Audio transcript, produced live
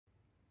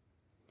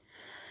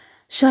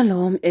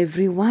Shalom,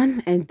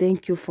 everyone, and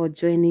thank you for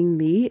joining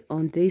me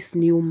on this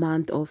new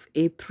month of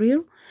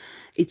April.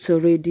 It's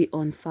already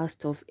on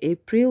 1st of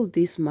April.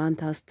 This month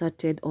has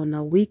started on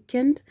a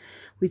weekend,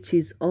 which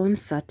is on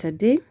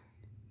Saturday.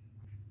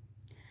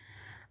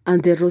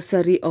 And the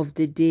Rosary of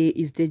the day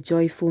is the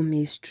joyful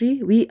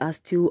mystery. We are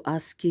still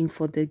asking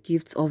for the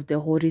gifts of the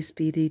Holy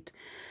Spirit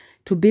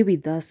to be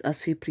with us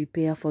as we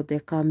prepare for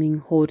the coming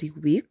Holy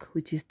Week,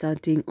 which is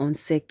starting on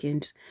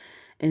 2nd,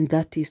 and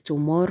that is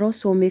tomorrow.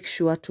 So make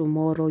sure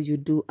tomorrow you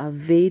do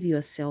avail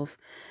yourself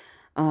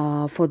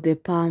for the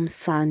Palm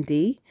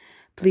Sunday.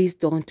 Please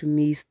don't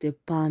miss the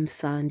Palm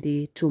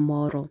Sunday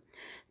tomorrow.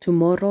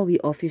 Tomorrow we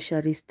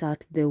officially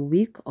start the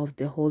week of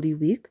the Holy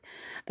Week,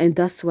 and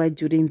that's why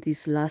during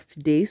these last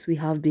days we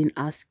have been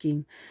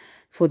asking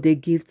for the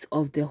gifts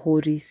of the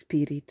Holy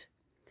Spirit.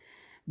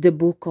 The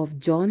book of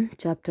John,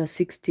 chapter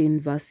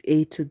 16, verse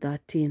 8 to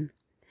 13.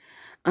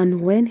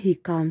 And when he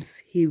comes,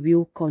 he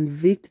will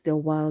convict the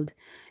world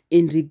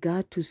in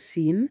regard to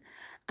sin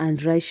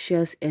and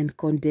righteousness and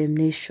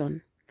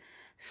condemnation.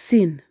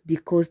 Sin,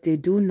 because they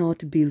do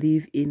not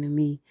believe in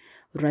me.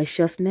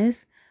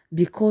 Righteousness,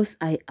 because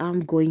I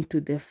am going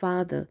to the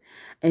Father,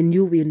 and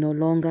you will no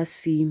longer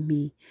see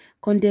me.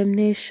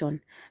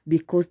 Condemnation,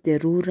 because the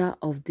ruler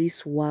of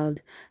this world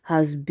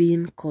has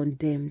been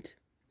condemned.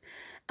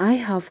 I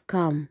have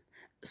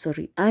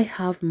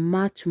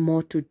much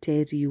more to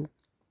tell you.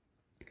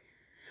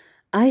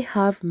 I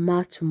have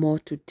much more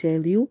to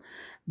tell you,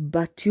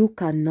 but you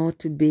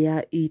cannot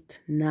bear it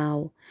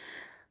now.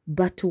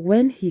 But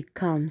when he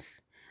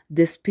comes,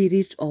 the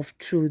Spirit of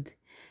truth,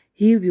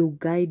 he will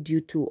guide you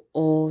to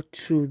all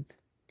truth.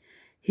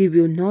 He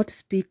will not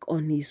speak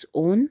on his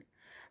own,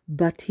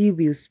 but he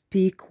will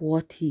speak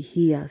what he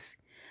hears,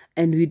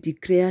 and will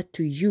declare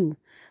to you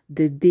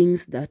the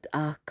things that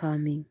are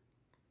coming.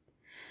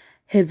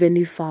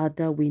 Heavenly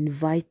Father, we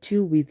invite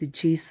you with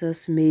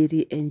Jesus,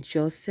 Mary, and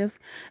Joseph,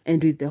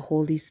 and with the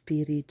Holy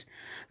Spirit.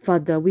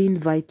 Father, we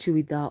invite you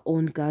with our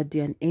own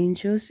guardian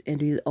angels,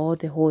 and with all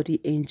the holy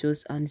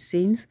angels and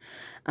saints,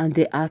 and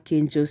the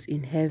archangels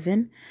in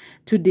heaven.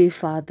 Today,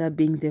 Father,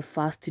 being the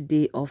first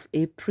day of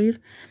April,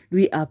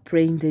 we are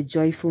praying the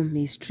joyful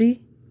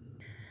mystery.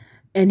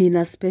 And in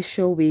a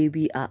special way,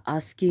 we are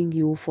asking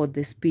you for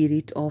the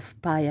spirit of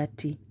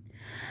piety.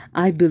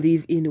 I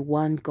believe in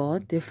one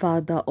God, the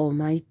Father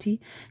Almighty,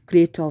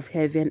 creator of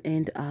heaven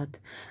and earth.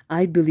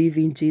 I believe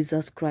in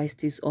Jesus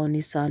Christ, his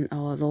only Son,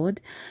 our Lord.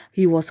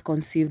 He was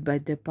conceived by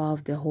the power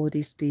of the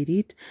Holy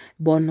Spirit,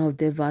 born of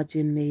the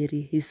Virgin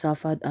Mary. He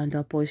suffered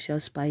under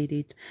Pontius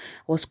Pilate,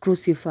 was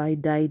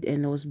crucified, died,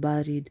 and was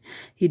buried.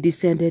 He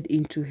descended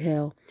into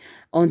hell.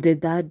 On the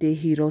third day,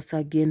 he rose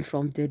again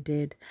from the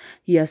dead.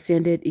 He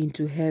ascended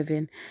into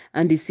heaven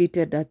and is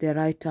seated at the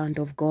right hand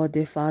of God,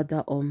 the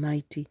Father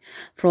Almighty.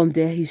 From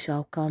there he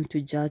shall come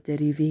to judge the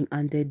living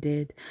and the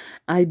dead.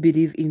 I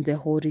believe in the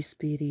Holy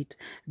Spirit,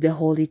 the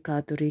Holy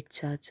Catholic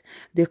Church,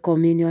 the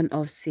communion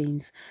of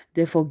saints,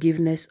 the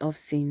forgiveness of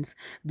sins,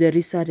 the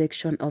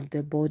resurrection of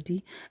the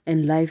body,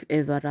 and life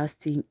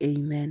everlasting.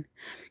 Amen.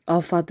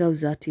 Our Father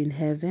who art in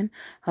heaven,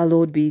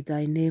 hallowed be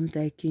thy name,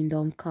 thy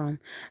kingdom come.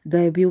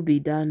 Thy will be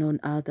done on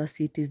earth as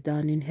it is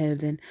done in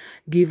heaven.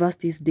 Give us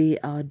this day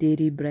our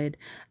daily bread,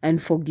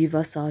 and forgive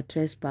us our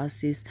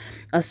trespasses,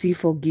 as we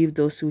forgive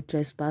those who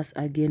trespass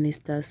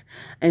against us.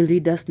 And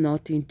lead us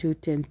not into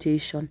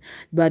temptation,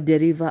 but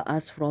deliver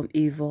us from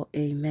evil.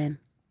 Amen.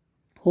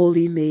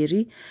 Holy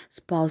Mary,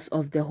 spouse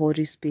of the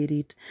Holy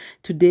Spirit,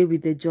 today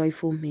with the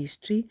joyful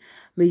mystery,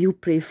 may you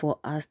pray for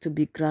us to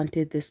be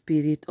granted the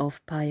spirit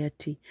of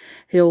piety.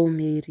 Hail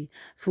Mary,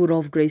 full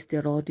of grace,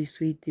 the Lord is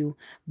with you.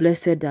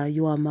 Blessed are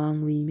you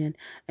among women,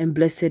 and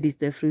blessed is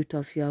the fruit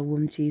of your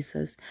womb,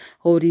 Jesus.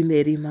 Holy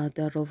Mary,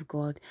 Mother of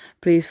God,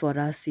 pray for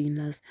us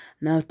sinners,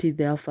 now till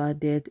the hour of our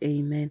death.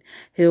 Amen.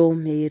 Hail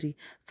Mary,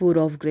 full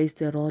of grace,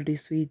 the Lord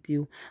is with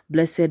you.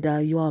 Blessed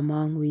are you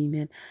among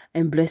women,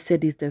 and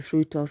blessed is the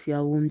fruit of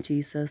your womb,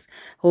 Jesus.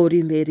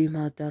 Holy Mary,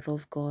 Mother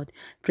of God,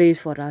 pray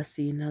for us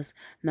sinners,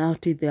 now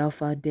to the hour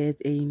of our death.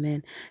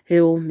 Amen.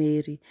 Hail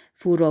Mary,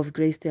 full of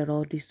grace, the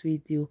Lord is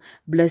with you.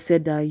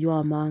 Blessed are you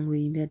among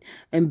women,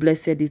 and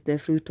blessed is the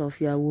fruit of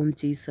your womb,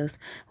 Jesus.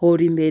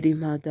 Holy Mary,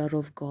 Mother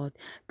of God,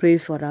 pray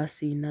for us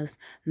sinners,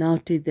 now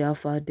to the hour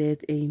of our death.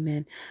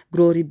 Amen.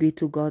 Glory be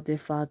to God the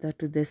Father,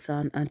 to the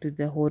Son, and to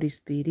the Holy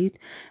Spirit,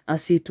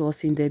 as it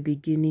was in the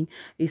beginning,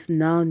 is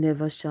now,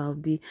 never shall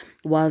be,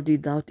 world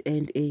without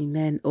end.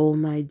 Amen. O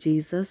my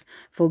Jesus,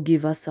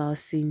 forgive us our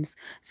sins,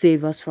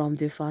 save us from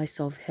the fires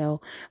of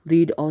hell,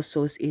 lead all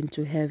souls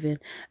into heaven,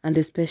 and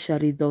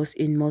especially those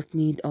in most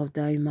need of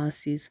thy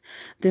mercies.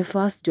 The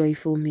first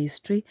joyful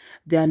mystery,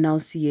 the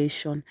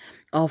Annunciation.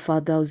 Our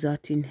Father who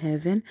art in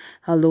heaven,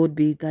 hallowed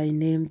be thy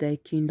name, thy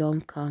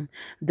kingdom come,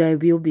 thy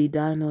will be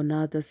done on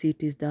earth as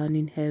it is done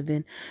in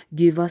heaven.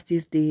 Give us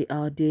this day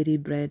our daily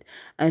bread,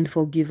 and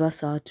forgive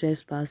us our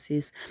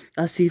trespasses,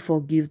 as we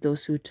forgive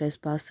those who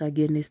trespass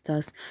against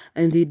us.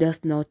 And lead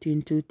us not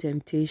into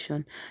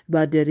temptation,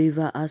 but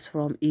deliver us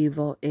from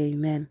evil.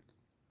 Amen.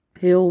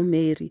 Hail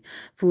Mary,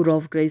 full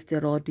of grace,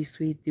 the Lord is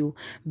with you.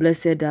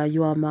 Blessed are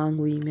you among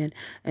women,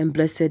 and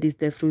blessed is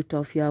the fruit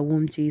of your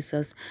womb,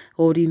 Jesus.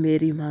 Holy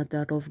Mary,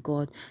 Mother of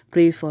God,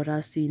 pray for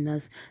us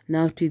sinners,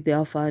 now to the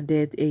hour of our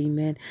death.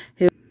 Amen.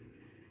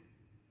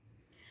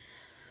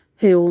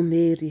 Hail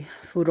Mary,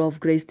 full of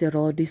grace, the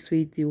Lord is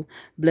with you.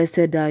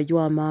 Blessed are you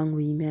among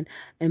women,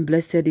 and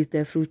blessed is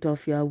the fruit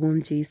of your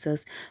womb,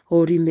 Jesus.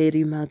 Holy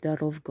Mary, Mother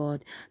of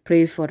God,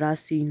 pray for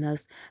us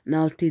sinners,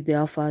 now to the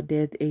hour of our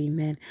death.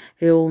 Amen.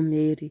 Hail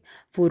Mary,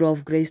 full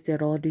of grace, the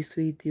Lord is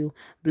with you.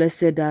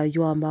 Blessed are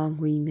you among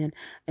women,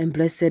 and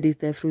blessed is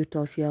the fruit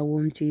of your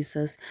womb,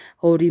 Jesus.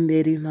 Holy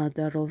Mary,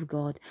 Mother of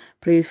God,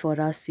 pray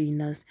for us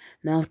sinners,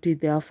 now to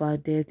the hour of our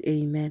death.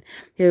 Amen.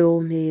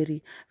 Hail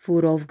Mary,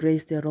 full of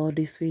grace, the Lord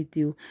is with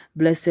you.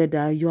 Blessed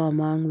are you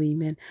among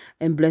women,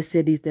 and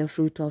blessed is the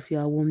fruit of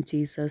your womb,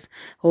 Jesus.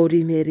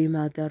 Holy Mary,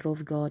 Mother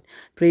of God,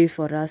 pray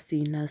for us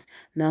sinners,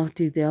 now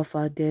to the hour of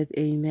our death.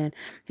 Amen.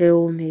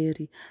 Hail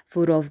Mary,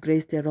 full of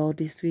grace, the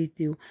Lord is with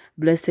you.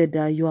 Blessed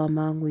are you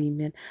among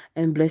women,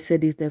 and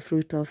blessed is the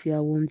fruit of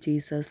your womb,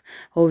 Jesus.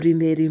 Holy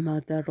Mary,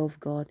 Mother of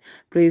God,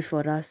 pray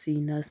for us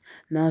sinners,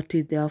 now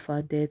to the hour of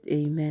our death.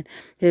 Amen.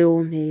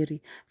 Hail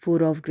Mary,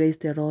 full of grace,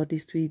 the Lord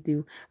is with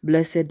you.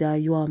 Blessed are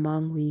you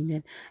among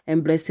women,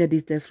 and blessed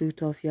is the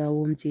fruit of your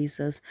womb,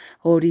 Jesus.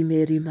 Holy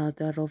Mary,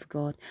 Mother of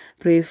God,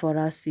 pray for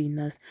us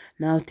sinners,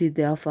 now to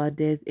the hour of our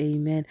death.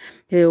 Amen.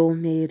 Hail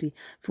Mary,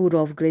 full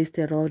of grace,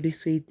 the Lord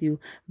is with you.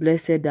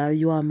 Blessed are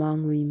you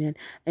among women,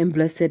 and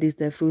blessed is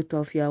the fruit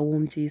of your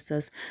womb,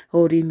 Jesus.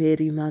 Holy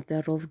Mary,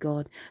 Mother of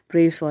God,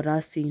 pray for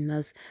us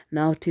sinners,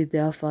 now to the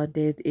hour of our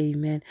death.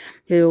 Amen.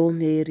 Hail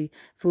Mary,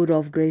 full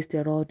of grace,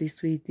 the Lord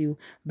is with you.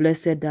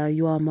 Blessed are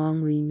you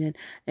among women,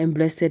 and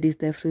blessed is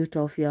the fruit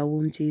of your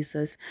womb,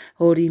 Jesus.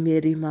 Holy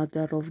Mary,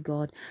 Mother of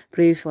God,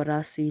 pray for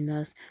us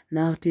sinners,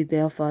 now to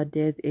the hour of our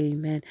death.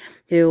 Amen.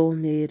 Hail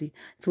Mary,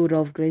 full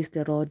of grace,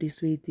 the Lord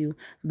is with you.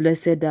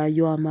 Blessed are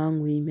you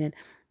among women,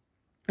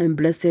 and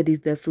blessed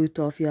is the fruit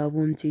of your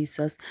womb,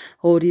 Jesus.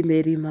 Holy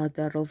Mary,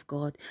 Mother of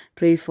God,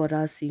 pray for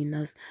us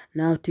sinners,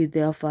 now to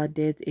the hour of our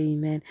death.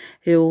 Amen.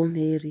 Hail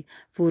Mary,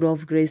 full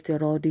of grace, the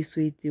Lord is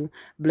with you.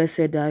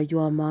 Blessed are you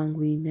among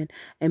women,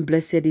 and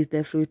blessed is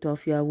the fruit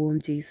of your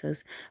womb,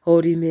 Jesus.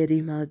 Holy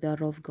Mary, Mother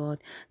of God,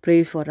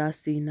 pray for us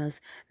sinners,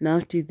 now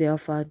to the hour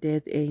of our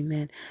death.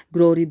 Amen.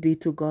 Glory be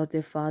to God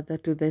the Father,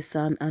 to the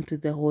Son, and to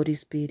the Holy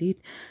Spirit,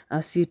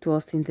 as it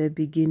was in the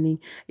beginning,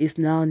 is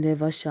now,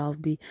 never shall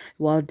be,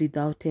 world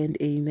without end.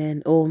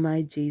 Amen. O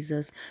my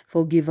Jesus,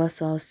 forgive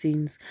us our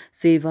sins,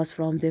 save us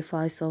from the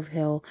fires of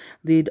hell,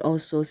 lead all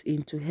souls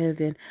into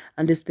heaven,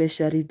 and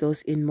especially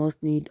those in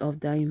most need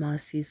of thy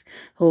mercies.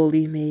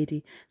 Holy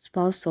Mary,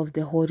 spouse of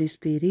the Holy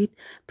Spirit,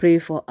 pray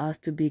for us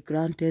to be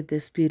granted the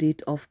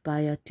spirit of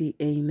piety.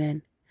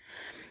 Amen.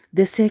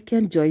 The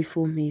second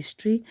joyful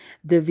mystery,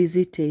 the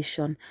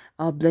visitation.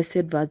 Our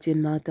Blessed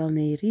Virgin Mother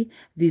Mary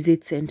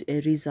visits Saint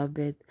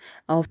Elizabeth.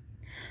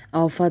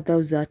 Our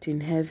Father who art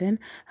in heaven,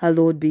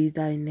 hallowed be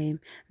thy name.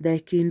 Thy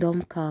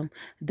kingdom come,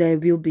 thy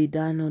will be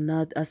done on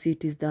earth as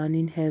it is done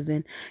in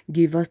heaven.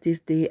 Give us this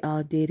day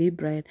our daily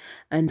bread,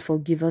 and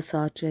forgive us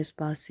our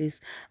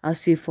trespasses,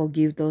 as we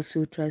forgive those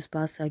who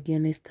trespass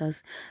against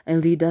us.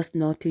 And lead us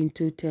not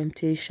into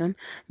temptation,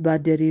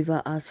 but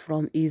deliver us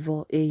from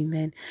evil.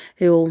 Amen.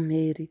 Hail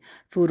Mary,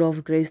 full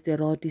of grace, the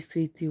Lord is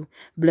with you.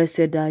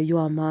 Blessed are you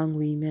among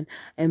women,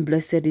 and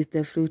blessed is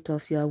the fruit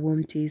of your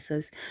womb,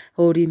 Jesus.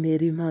 Holy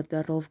Mary,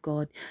 Mother of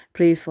God,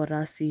 pray for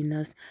us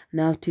sinners,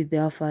 now to the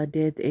hour of our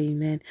death.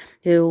 Amen.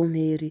 Hail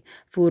Mary,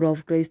 full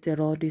of grace, the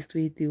Lord is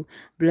with you.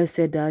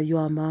 Blessed are you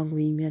among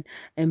women,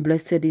 and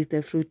blessed is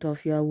the fruit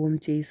of your womb,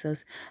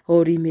 Jesus.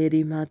 Holy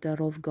Mary, Mother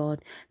of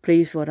God,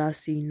 pray for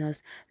us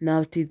sinners,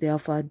 now to the hour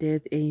of our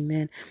death.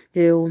 Amen.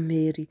 Hail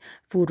Mary,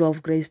 full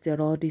of grace, the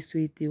Lord is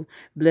with you.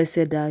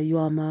 Blessed are you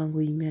among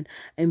women,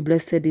 and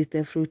blessed is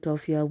the fruit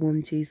of your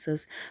womb,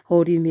 Jesus.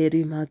 Holy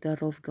Mary, Mother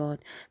of God,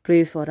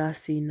 pray for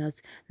us sinners,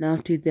 now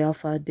to the hour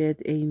of our death.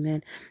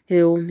 Amen.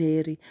 Hail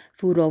Mary,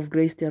 full of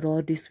grace, the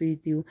Lord is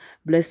with you.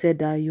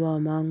 Blessed are you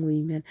among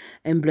women,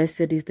 and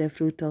blessed is the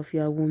fruit of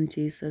your womb,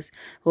 Jesus.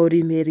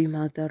 Holy Mary,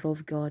 Mother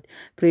of God,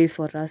 pray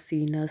for us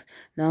sinners,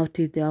 now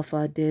to the hour of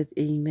our death.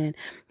 Amen.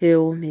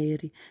 Hail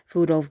Mary,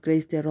 full of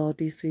grace, the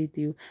Lord is with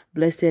you.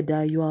 Blessed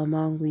are you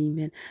among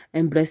women,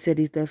 and blessed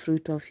is the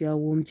fruit of your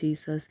womb,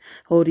 Jesus.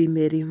 Holy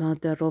Mary,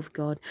 Mother of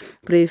God,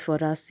 pray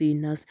for us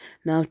sinners,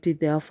 now to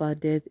the hour of our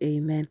death.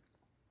 Amen.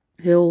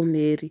 Hail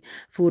Mary,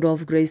 full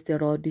of grace, the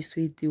Lord is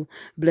with you.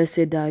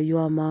 Blessed are you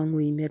among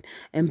women,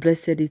 and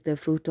blessed is the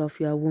fruit of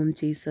your womb,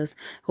 Jesus.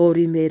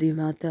 Holy Mary,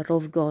 Mother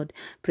of God,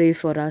 pray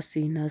for us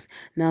sinners,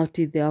 now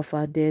to the hour of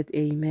our death.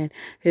 Amen.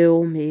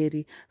 Hail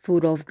Mary,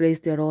 full of grace,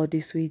 the Lord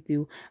is with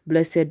you.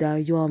 Blessed are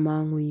you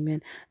among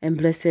women, and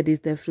blessed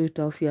is the fruit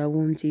of your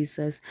womb,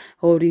 Jesus.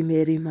 Holy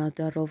Mary,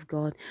 Mother of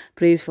God,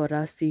 pray for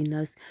us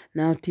sinners,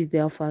 now to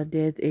the hour of our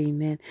death.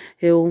 Amen.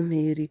 Hail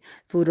Mary,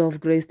 full of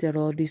grace, the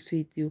Lord is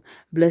with you.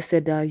 Blessed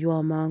Blessed are you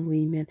among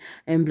women,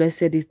 and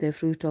blessed is the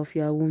fruit of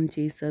your womb,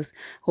 Jesus.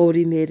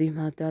 Holy Mary,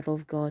 Mother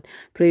of God,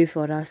 pray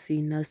for us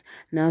sinners,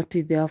 now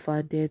to the hour of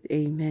our death.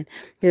 Amen.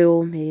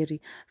 Hail Mary,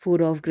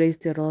 full of grace,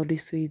 the Lord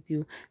is with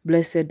you.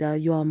 Blessed are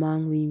you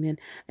among women,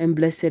 and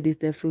blessed is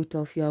the fruit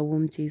of your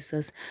womb,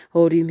 Jesus.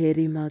 Holy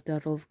Mary, Mother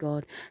of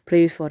God,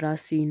 pray for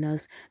us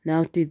sinners,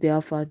 now to the hour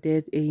of our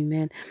death.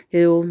 Amen.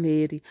 Hail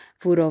Mary,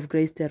 full of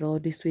grace, the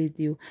Lord is with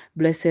you.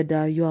 Blessed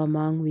are you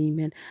among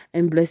women,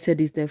 and blessed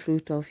is the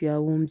fruit of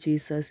your womb,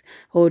 Jesus.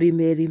 Holy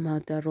Mary,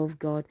 Mother of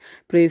God,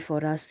 pray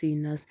for us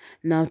sinners,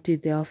 now to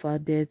the hour of our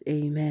death.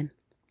 Amen.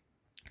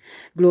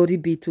 Glory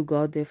be to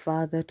God the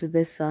Father, to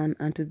the Son,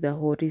 and to the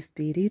Holy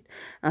Spirit,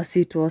 as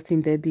it was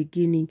in the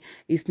beginning,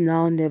 is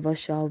now, never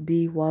shall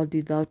be, world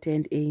without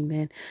end.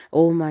 Amen.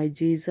 O my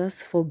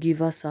Jesus,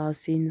 forgive us our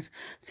sins,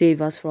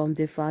 save us from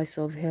the fires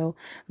of hell,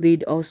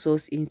 lead all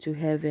souls into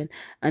heaven,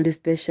 and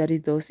especially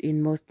those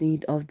in most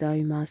need of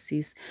thy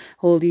mercies.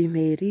 Holy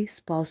Mary,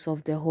 spouse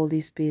of the Holy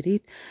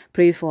Spirit,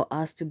 pray for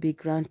us to be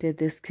granted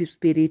the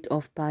spirit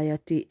of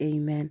piety.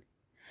 Amen.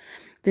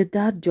 The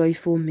third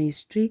joyful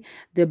mystery,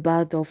 the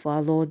birth of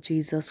our Lord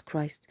Jesus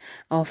Christ.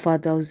 Our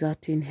Father who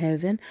art in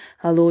heaven,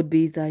 hallowed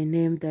be thy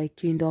name, thy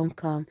kingdom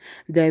come,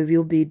 thy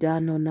will be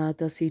done on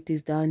earth as it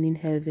is done in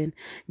heaven.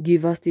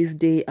 Give us this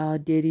day our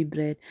daily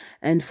bread,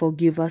 and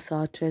forgive us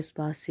our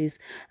trespasses,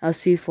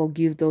 as we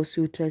forgive those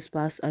who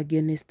trespass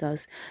against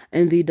us.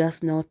 And lead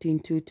us not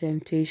into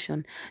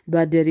temptation,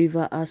 but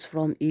deliver us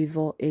from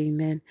evil.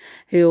 Amen.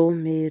 Hail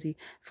Mary,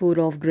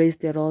 full of grace,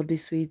 the Lord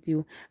is with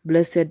you.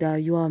 Blessed are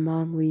you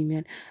among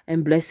women,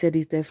 and blessed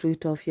is the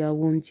fruit of your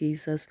womb,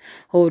 Jesus.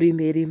 Holy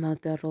Mary,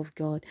 Mother of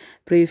God,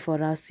 pray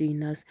for us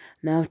sinners,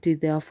 now to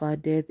the hour of our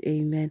death.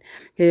 Amen.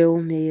 Hail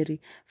Mary,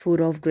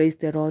 full of grace,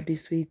 the Lord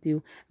is with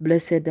you.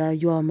 Blessed are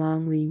you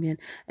among women,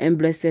 and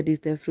blessed is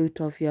the fruit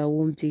of your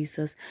womb,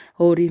 Jesus.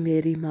 Holy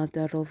Mary,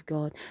 Mother of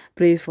God,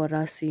 pray for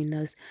us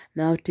sinners,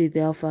 now to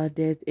the hour of our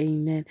death.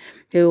 Amen.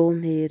 Hail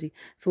Mary,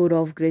 full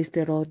of grace,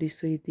 the Lord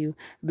is with you.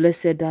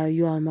 Blessed are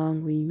you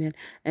among women,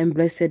 and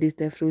blessed is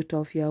the fruit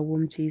of your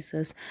womb,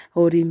 Jesus.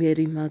 Holy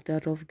Mary, Mother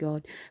of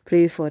God,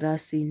 pray for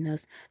us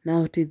sinners,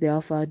 now to the hour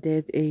of our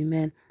death.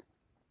 Amen.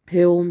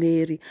 Hail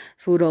Mary,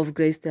 full of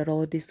grace, the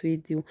Lord is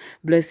with you.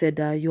 Blessed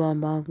are you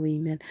among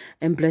women,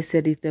 and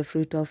blessed is the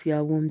fruit of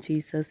your womb,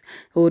 Jesus.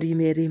 Holy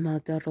Mary,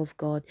 Mother of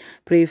God,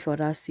 pray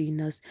for us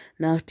sinners,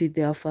 now to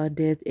the hour of our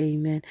death.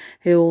 Amen.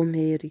 Hail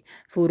Mary,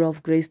 full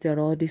of grace, the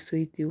Lord is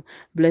with you.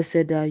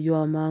 Blessed are you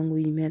among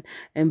women,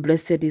 and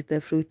blessed is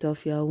the fruit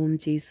of your womb,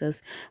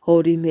 Jesus.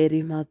 Holy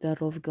Mary, Mother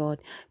of God,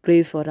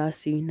 pray for us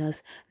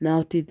sinners,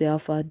 now to the hour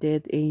of our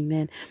death.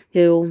 Amen.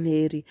 Hail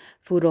Mary,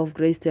 full of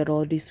grace, the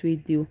Lord is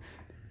with you.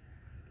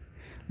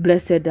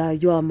 Blessed are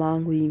you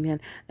among women,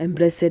 and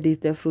blessed is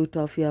the fruit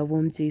of your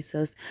womb,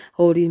 Jesus.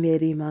 Holy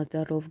Mary,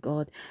 Mother of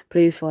God,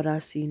 pray for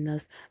us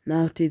sinners,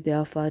 now to the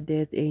hour of our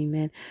death.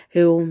 Amen.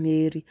 Hail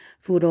Mary,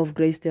 full of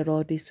grace, the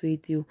Lord is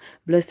with you.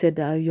 Blessed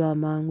are you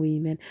among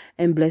women,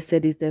 and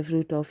blessed is the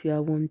fruit of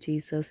your womb,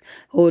 Jesus.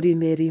 Holy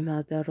Mary,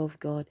 Mother of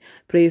God,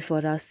 pray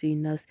for us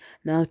sinners,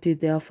 now to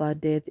the hour of our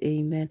death.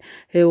 Amen.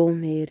 Hail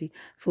Mary,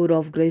 full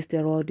of grace,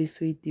 the Lord is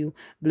with you.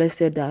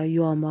 Blessed are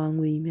you among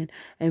women,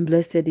 and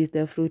blessed is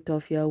the fruit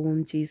of your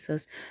womb,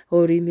 Jesus.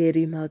 Holy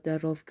Mary, Mother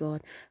of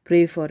God,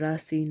 pray for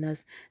us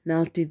sinners,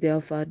 now to the hour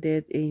of our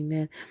death.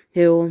 Amen.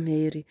 Hail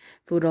Mary,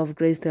 full of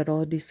grace, the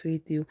Lord is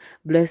with you.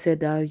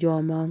 Blessed are you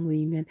among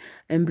women,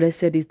 and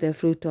blessed is the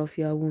fruit of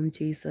your womb,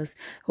 Jesus.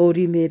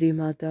 Holy Mary,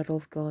 Mother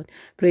of God,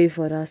 pray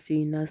for us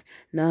sinners,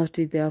 now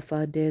to the hour of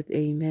our death.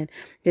 Amen.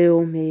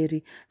 Hail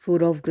Mary,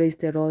 full of grace,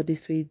 the Lord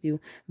is with you.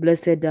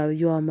 Blessed are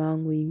you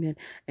among women,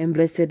 and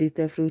blessed is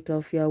the fruit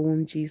of your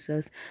womb,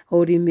 Jesus.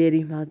 Holy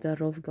Mary, Mother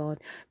of God,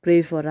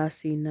 pray for us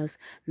sinners,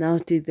 now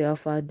to the hour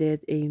of our death.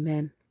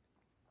 Amen.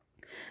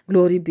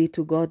 Glory be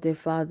to God the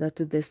Father,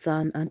 to the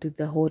Son, and to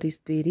the Holy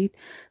Spirit,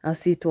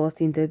 as it was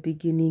in the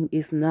beginning,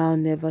 is now,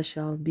 never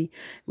shall be,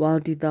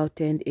 world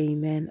without end.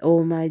 Amen.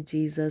 O my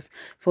Jesus,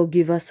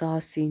 forgive us our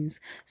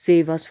sins,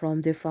 save us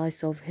from the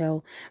fires of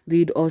hell,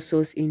 lead all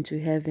souls into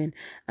heaven,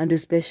 and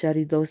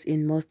especially those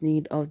in most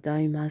need of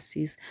thy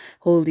mercies.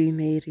 Holy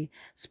Mary,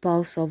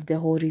 spouse of the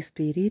Holy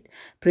Spirit,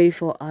 pray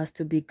for us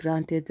to be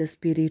granted the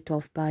spirit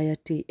of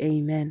piety.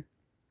 Amen.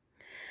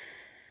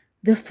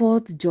 The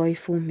fourth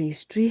joyful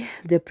mystery,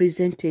 the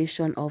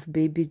presentation of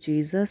baby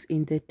Jesus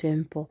in the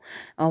temple.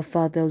 Our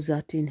Father who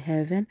art in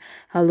heaven,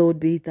 hallowed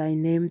be thy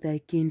name, thy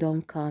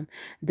kingdom come,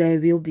 thy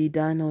will be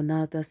done on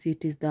earth as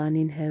it is done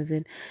in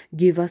heaven.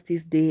 Give us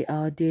this day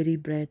our daily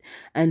bread,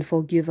 and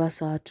forgive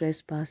us our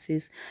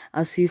trespasses,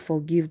 as we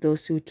forgive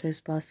those who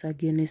trespass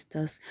against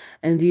us.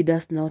 And lead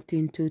us not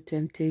into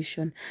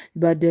temptation,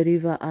 but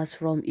deliver us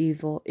from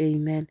evil.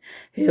 Amen.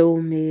 Hail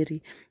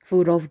Mary,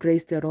 full of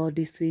grace, the Lord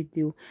is with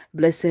you.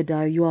 Blessed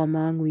are you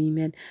among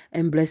women,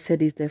 and blessed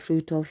is the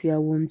fruit of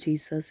your womb,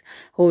 Jesus.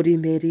 Holy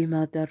Mary,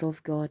 Mother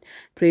of God,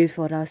 pray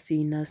for us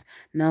sinners,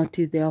 now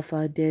to the hour of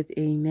our death.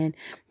 Amen.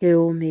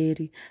 Hail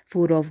Mary,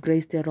 full of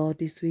grace, the Lord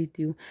is with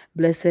you.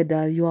 Blessed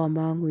are you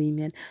among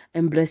women,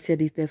 and blessed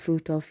is the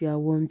fruit of your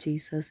womb,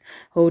 Jesus.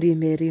 Holy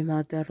Mary,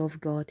 Mother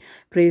of God,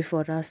 pray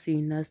for us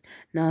sinners,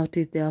 now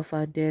to the hour of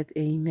our death.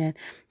 Amen.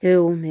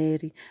 Hail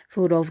Mary,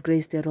 full of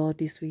grace, the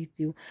Lord is with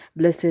you.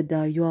 Blessed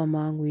are you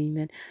among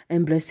women,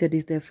 and blessed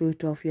is the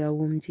fruit of your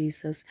womb,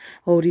 Jesus.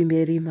 Holy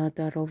Mary,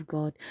 Mother of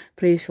God,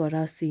 pray for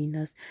us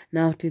sinners,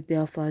 now to the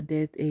hour of our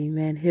death.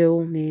 Amen.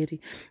 Hail Mary,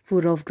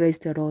 full of grace,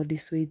 the Lord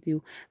is with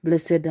you.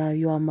 Blessed are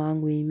you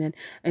among women,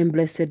 and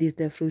blessed is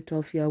the fruit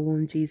of your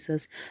womb,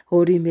 Jesus.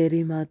 Holy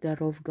Mary, Mother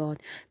of God,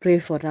 pray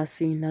for us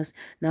sinners,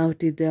 now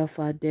to the hour of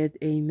our death.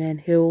 Amen.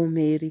 Hail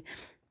Mary,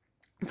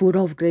 full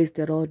of grace,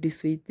 the Lord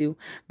is with you.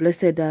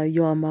 Blessed are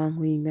you among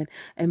women,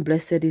 and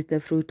blessed is the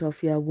fruit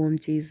of your womb,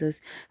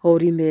 Jesus.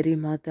 Holy Mary,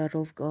 Mother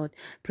of God,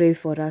 pray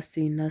for us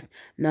sinners,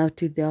 now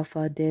to the hour of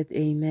our death.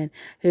 Amen.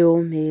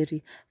 Hail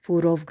Mary,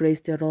 full of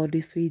grace, the Lord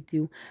is with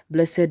you.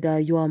 Blessed are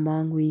you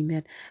among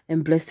women,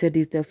 and blessed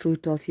is the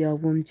fruit of your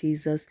womb,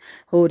 Jesus.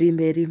 Holy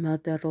Mary,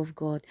 Mother of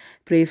God,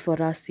 pray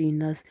for us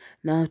sinners,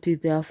 now to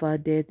the hour of our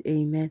death.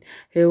 Amen.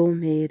 Hail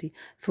Mary,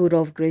 full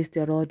of grace,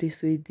 the Lord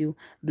is with you.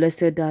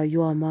 Blessed are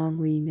you among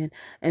women,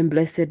 and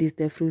blessed is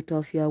the fruit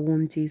of your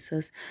womb,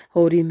 Jesus.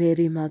 Holy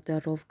Mary,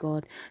 Mother of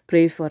God,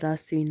 pray for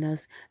us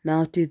sinners,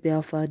 now to the hour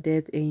of our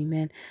death.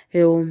 Amen.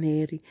 Hail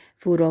Mary,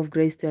 full of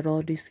grace, the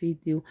Lord is with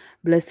you.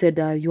 Blessed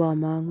are you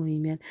among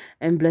women,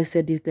 and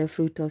blessed is the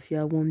fruit of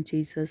your womb,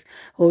 Jesus.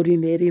 Holy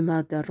Mary,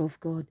 Mother of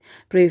God,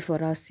 pray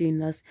for us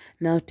sinners,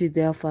 now to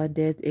the hour of our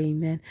death.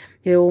 Amen.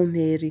 Hail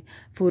Mary,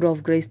 full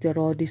of grace, the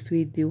Lord is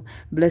with you.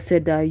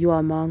 Blessed are you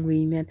among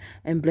women,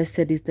 and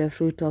blessed is the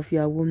fruit of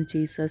your womb,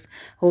 Jesus.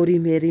 Holy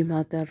Mary,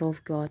 Mother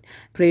of God,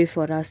 pray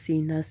for us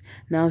sinners,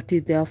 now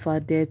to the hour of our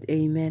death.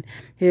 Amen.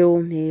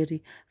 Hail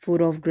Mary,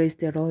 full of grace,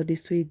 the Lord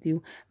is with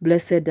you.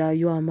 Blessed are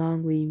you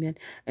among women,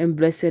 and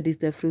blessed is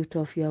the fruit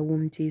of your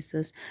womb,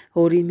 Jesus.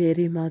 Holy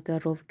Mary,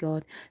 Mother of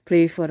God,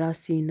 pray for us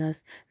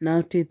sinners,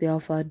 now to the hour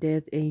of our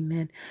death.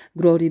 Amen.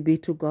 Glory be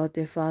to God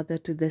the Father,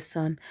 to the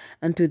Son,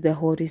 and to the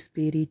Holy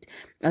Spirit,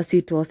 as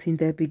it was in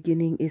the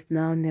beginning, is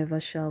now, never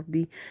shall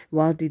be,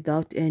 world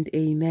without end.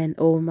 Amen.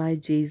 O my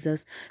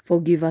Jesus,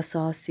 forgive us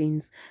our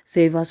sins,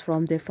 save us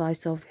from the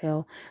fires of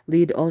hell,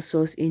 lead all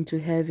souls into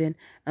heaven,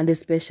 and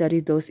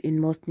especially those in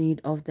most need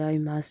of thy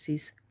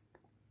mercies.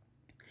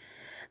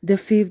 The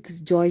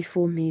fifth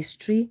joyful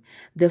mystery,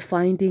 the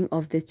finding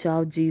of the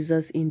child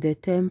Jesus in the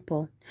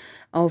temple.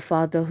 Our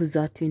Father who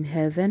art in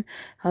heaven,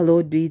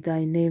 hallowed be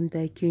thy name,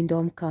 thy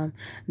kingdom come,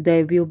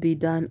 thy will be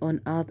done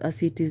on earth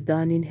as it is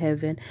done in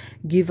heaven.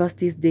 Give us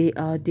this day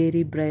our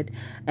daily bread,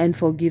 and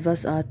forgive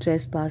us our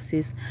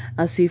trespasses,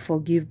 as we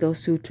forgive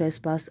those who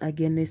trespass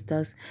against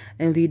us.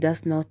 And lead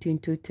us not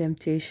into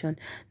temptation,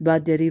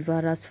 but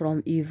deliver us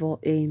from evil.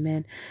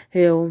 Amen.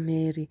 Hail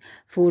Mary,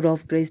 full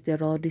of grace, the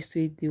Lord is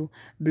with you.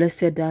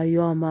 Blessed are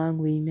you among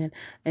women,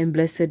 and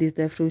blessed is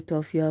the fruit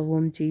of your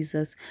womb,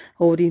 Jesus.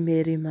 Holy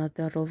Mary,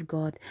 Mother of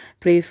God,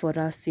 pray for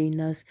us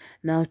sinners,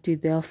 now to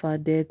the hour of our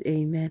death.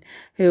 Amen.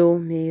 Hail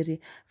Mary,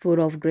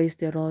 full of grace,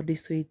 the Lord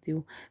is with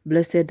you.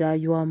 Blessed are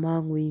you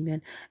among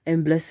women,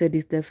 and blessed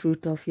is the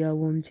fruit of your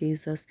womb,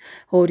 Jesus.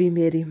 Holy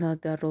Mary,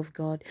 Mother of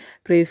God,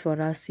 pray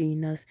for us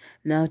sinners,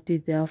 now to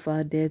the hour of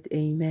our death.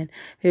 Amen.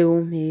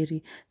 Hail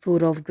Mary,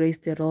 full of grace,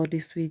 the Lord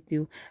is with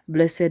you.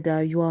 Blessed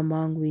are you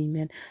among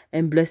women,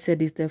 and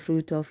blessed is the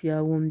fruit of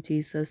your womb,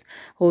 Jesus.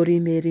 Holy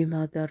Mary,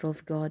 Mother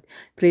of God,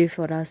 pray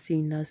for us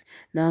sinners,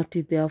 now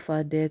to the hour of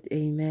our death.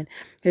 Amen.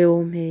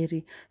 Hail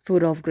Mary,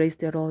 full of grace,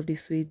 the Lord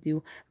is with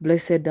you.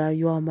 Blessed are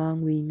you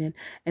among women,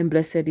 and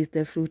blessed is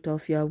the fruit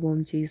of your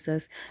womb,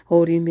 Jesus.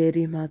 Holy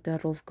Mary, Mother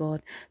of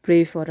God,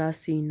 pray for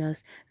us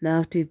sinners,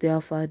 now to the hour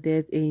of our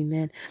death.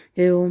 Amen.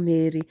 Hail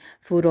Mary,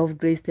 full of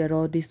grace, the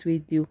Lord is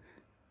with you.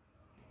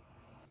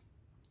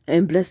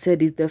 And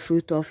blessed is the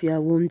fruit of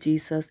your womb,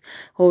 Jesus.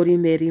 Holy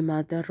Mary,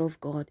 Mother of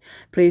God,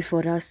 pray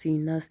for us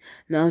sinners,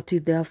 now to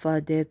the hour of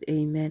our death.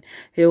 Amen.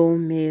 Hail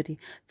Mary,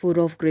 full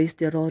of grace,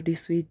 the Lord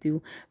is with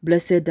you.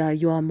 Blessed are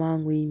you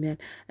among women,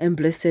 and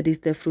blessed is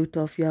the fruit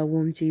of your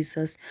womb,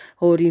 Jesus.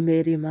 Holy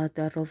Mary,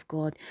 Mother of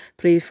God,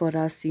 pray for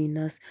us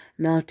sinners,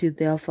 now to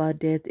the hour of our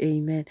death.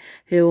 Amen.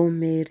 Hail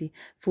Mary,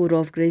 full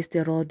of grace,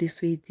 the Lord is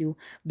with you.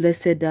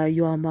 Blessed are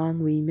you among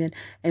women,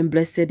 and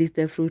blessed is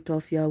the fruit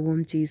of your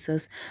womb,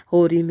 Jesus.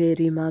 Holy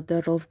Mary,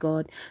 Mother of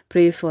God,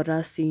 pray for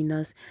us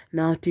sinners,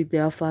 now to the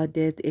hour of our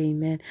death.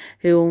 Amen.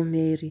 Hail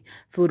Mary,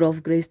 full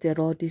of grace, the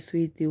Lord is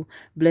with you.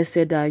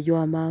 Blessed are you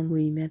among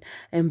women,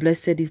 and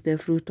blessed is the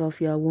fruit of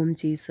your womb,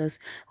 Jesus.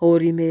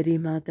 Holy Mary,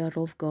 Mother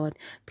of God,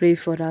 pray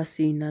for us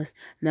sinners,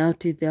 now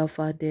to the hour of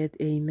our death.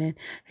 Amen.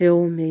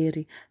 Hail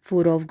Mary,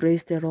 full of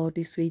grace, the Lord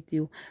is with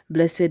you.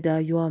 Blessed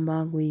are you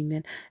among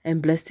women,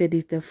 and blessed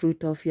is the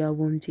fruit of your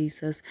womb,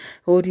 Jesus.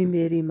 Holy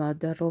Mary,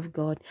 Mother of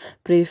God,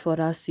 pray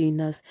for us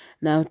sinners,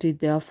 now now to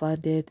the hour of our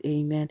death.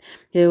 Amen.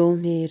 Hail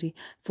Mary,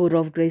 full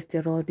of grace,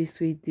 the Lord is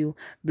with you.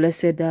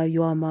 Blessed are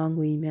you among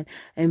women,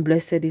 and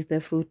blessed is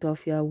the fruit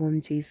of your womb,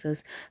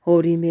 Jesus.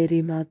 Holy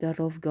Mary, Mother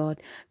of God,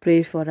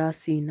 pray for us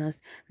sinners,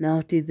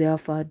 now to the hour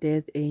of our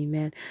death.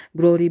 Amen.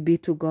 Glory be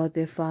to God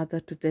the Father,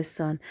 to the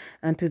Son,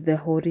 and to the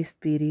Holy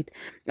Spirit,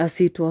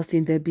 as it was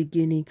in the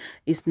beginning,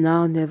 is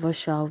now, never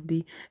shall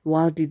be,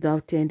 world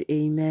without end.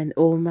 Amen.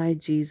 O my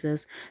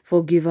Jesus,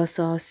 forgive us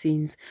our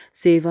sins,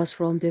 save us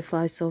from the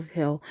fires of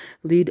hell,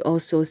 lead all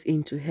souls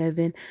into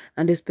heaven,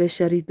 and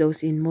especially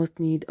those in most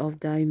need of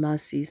thy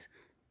mercies.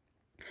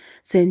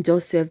 Saint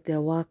Joseph the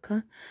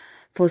Worker,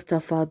 foster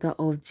father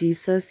of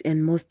Jesus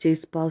and most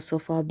chaste spouse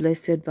of our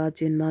Blessed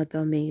Virgin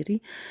Mother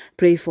Mary,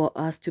 pray for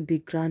us to be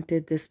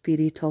granted the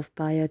spirit of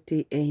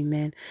piety.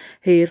 Amen.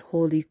 Hail,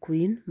 Holy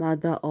Queen,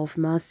 Mother of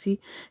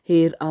Mercy,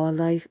 hail our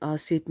life, our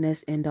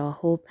sweetness, and our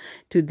hope.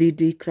 To thee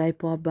we cry,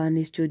 poor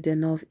banished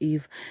children of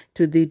Eve.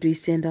 To thee we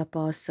send up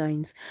our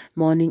signs,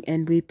 mourning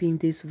and weeping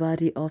this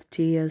valley of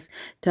tears.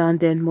 Turn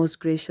then, most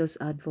gracious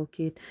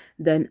Advocate,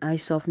 thine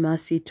eyes of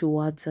mercy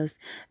towards us,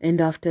 and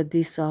after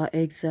this our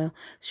exile,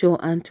 show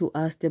unto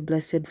us the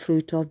blessed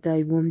fruit of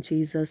thy womb,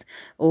 Jesus.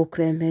 O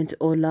clement,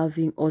 O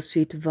loving, O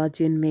sweet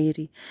Virgin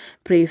Mary,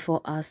 pray for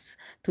us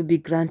to be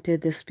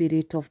granted the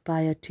spirit of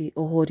piety,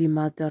 O Holy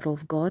Mother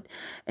of God,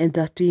 and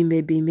that we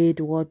may be made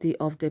worthy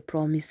of the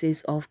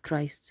promises of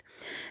Christ.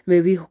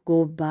 May we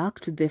go back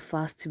to the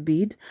first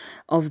bit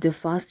of the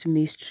first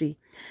mystery,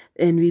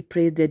 and we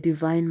pray the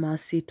divine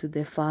mercy to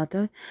the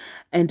Father,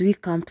 and we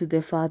come to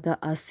the Father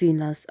as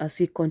sinners as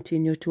we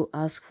continue to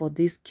ask for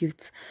these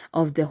gifts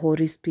of the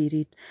Holy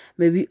Spirit.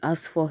 May we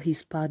ask for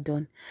his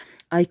pardon.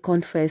 I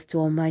confess to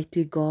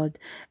Almighty God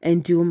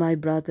and you, my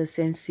brothers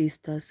and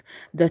sisters,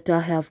 that I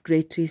have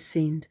greatly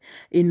sinned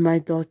in my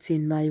thoughts,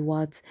 in my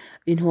words,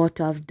 in what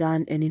I've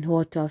done and in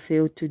what I've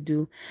failed to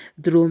do,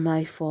 through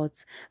my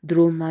faults,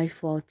 through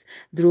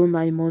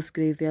my most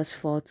grievous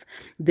faults.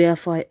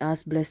 Therefore I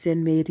ask Blessed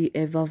Mary,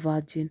 ever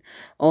Virgin,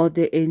 all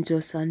the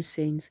angels and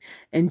saints,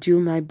 and you,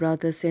 my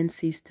brothers and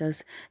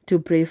sisters, to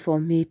pray for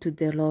me to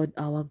the Lord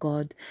our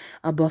God.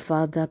 Abba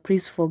Father,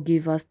 please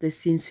forgive us the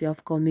sins we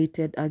have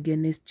committed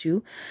against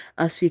you,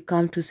 as we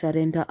come to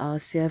surrender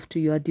ourselves to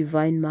your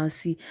divine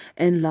mercy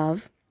and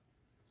love.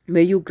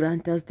 May you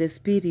grant us the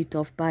spirit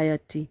of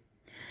piety.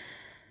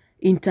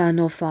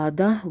 Eternal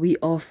Father, we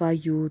offer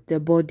you the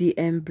body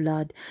and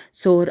blood,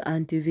 soul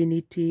and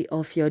divinity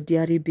of your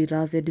dearly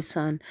beloved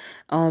Son,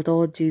 our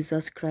Lord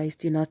Jesus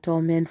Christ, in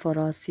atonement for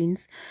our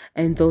sins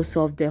and those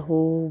of the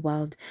whole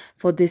world.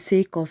 For the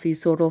sake of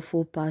his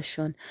sorrowful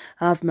passion,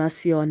 have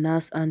mercy on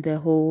us and the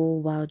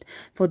whole world.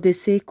 For the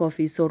sake of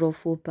his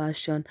sorrowful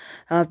passion,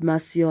 have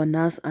mercy on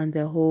us and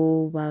the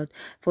whole world.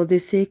 For the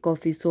sake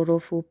of his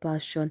sorrowful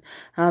passion,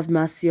 have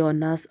mercy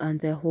on us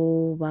and the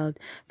whole world.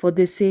 For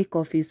the sake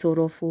of his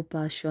sorrowful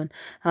passion,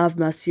 have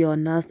mercy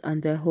on us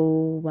and the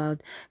whole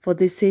world. For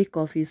the sake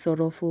of his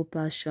sorrowful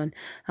passion,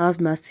 have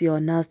mercy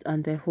on us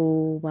and the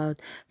whole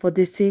world. For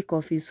the sake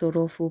of his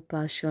sorrowful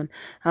passion,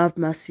 have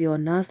mercy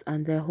on us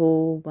and the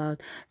whole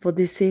world. For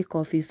the sake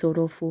of his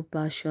sorrowful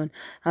passion,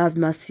 have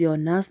mercy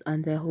on us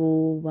and the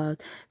whole world.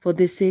 For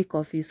the sake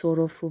of his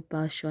sorrowful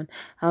passion,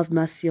 have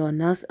mercy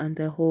on us and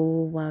the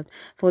whole world.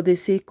 For the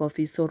sake of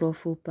his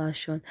sorrowful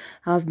passion,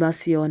 have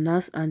mercy on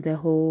us and the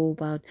whole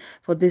world.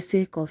 For the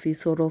sake of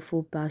his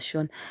sorrowful passion,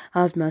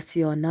 have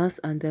mercy on us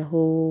and the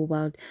whole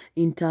world.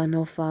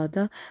 Eternal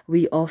Father,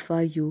 we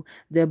offer you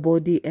the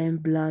body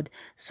and blood,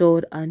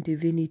 soul and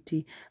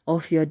divinity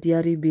of your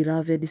dearly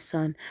beloved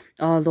Son,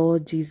 our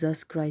Lord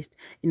Jesus Christ,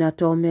 in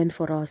atonement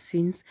for our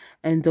sins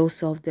and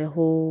those of the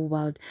whole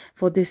world.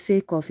 For the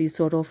sake of his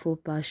sorrowful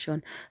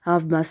passion,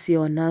 have mercy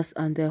on us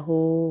and the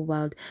whole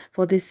world.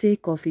 For the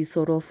sake of his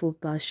sorrowful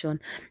passion,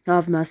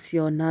 have mercy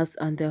on us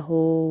and the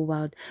whole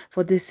world.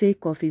 For the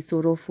sake of his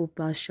sorrowful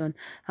passion,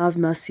 have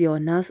mercy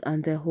on us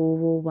and the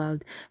whole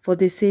world. For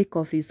the sake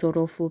of his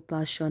sorrowful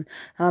passion,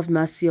 have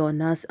mercy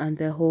on us and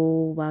the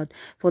whole world.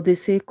 For the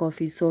sake of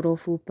his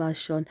sorrowful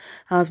passion,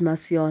 have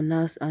mercy on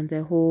us and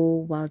the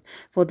whole world.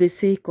 For the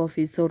sake of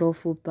his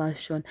sorrowful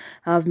passion,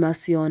 have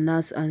mercy on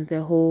us and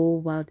the whole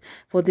world.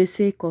 For the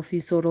sake of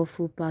his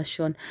sorrowful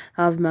passion,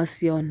 have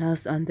mercy on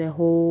us and the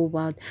whole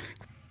world.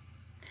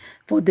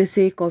 For the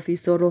sake of his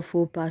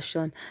sorrowful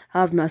passion,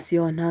 have mercy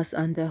on us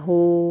and the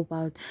whole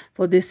world.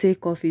 For the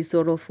sake of his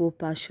sorrowful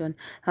passion,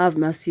 have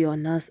mercy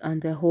on us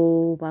and the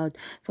whole world.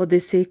 For the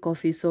sake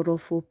of his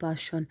sorrowful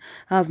passion,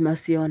 have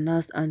mercy on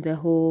us and the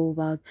whole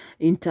world.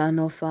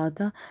 Eternal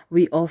Father,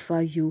 we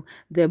offer you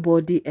the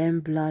body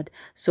and blood,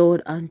 soul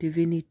and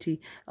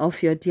divinity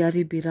of your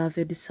dearly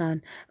beloved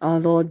Son, our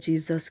Lord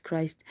Jesus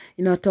Christ,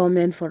 in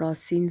atonement for our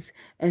sins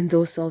and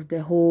those of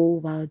the whole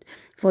world.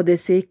 For the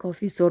sake of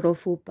his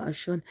sorrowful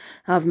passion,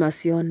 have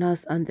mercy on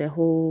us and the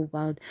whole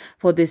world.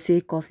 For the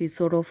sake of his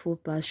sorrowful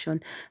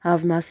passion,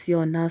 have mercy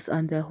on us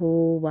and the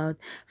whole world.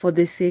 For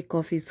the sake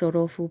of his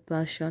sorrowful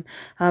passion,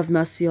 have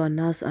mercy on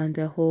us and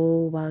the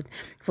whole world.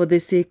 For the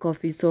sake of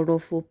his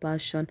sorrowful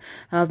passion,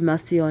 have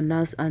mercy on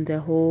us and the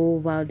whole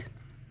world.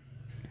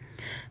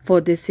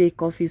 For the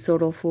sake of his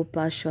sorrowful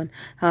passion,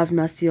 have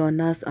mercy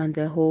on us and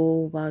the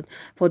whole world.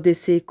 For the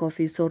sake of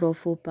his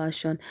sorrowful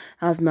passion,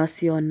 have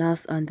mercy on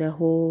us and the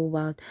whole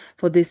world.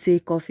 For the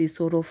sake of his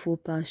sorrowful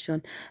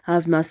passion,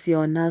 have mercy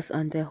on us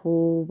and the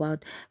whole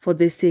world. For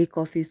the sake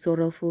of his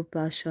sorrowful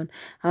passion,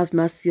 have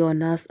mercy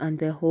on us and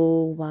the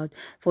whole world.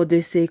 For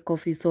the sake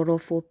of his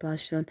sorrowful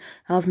passion,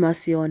 have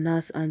mercy on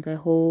us and the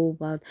whole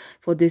world.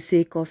 For the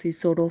sake of his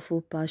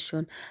sorrowful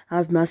passion,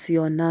 have mercy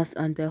on us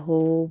and the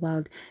whole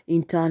world.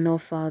 Eternal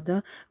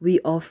Father, we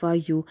offer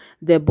you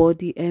the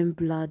body and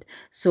blood,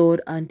 soul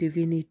and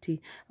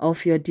divinity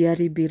of your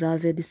dearly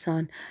beloved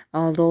Son,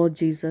 our Lord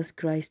Jesus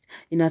Christ,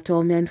 in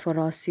atonement for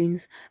our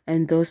sins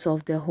and those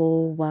of the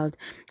whole world.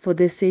 For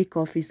the sake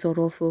of his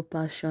sorrowful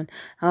passion,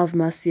 have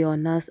mercy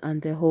on us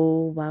and the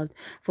whole world.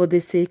 For the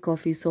sake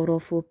of his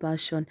sorrowful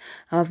passion,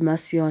 have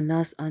mercy on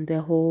us and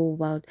the whole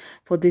world.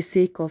 For the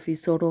sake of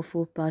his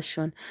sorrowful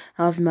passion,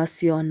 have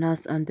mercy on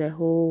us and the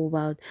whole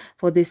world.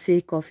 For the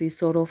sake of his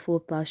sorrowful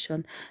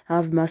passion,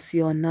 have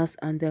mercy on us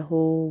and the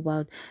whole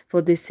world.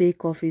 For the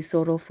sake of his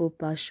sorrowful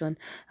passion,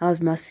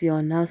 have mercy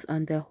on us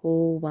and the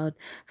whole world.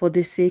 For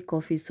the sake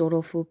of his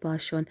sorrowful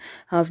passion,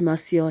 have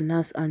mercy on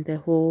us and the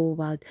whole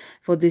world.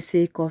 For the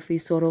sake of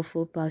his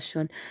sorrowful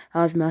passion,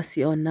 have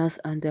mercy on us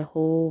and the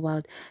whole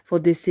world. For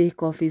the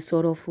sake of his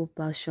sorrowful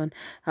passion,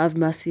 have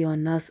mercy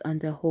on us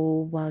and the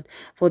whole world.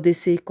 For the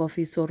sake of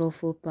his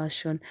sorrowful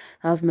passion,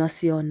 have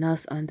mercy on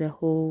us and the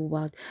whole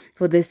world.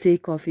 For the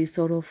sake of his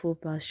sorrowful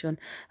passion,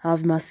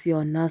 have mercy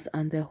on us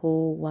and the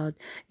whole world.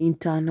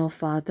 Eternal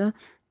Father,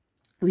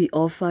 we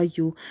offer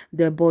you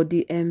the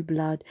body and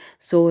blood,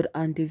 soul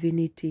and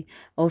divinity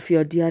of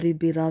your dearly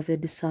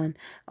beloved Son,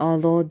 our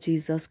Lord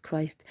Jesus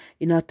Christ,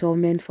 in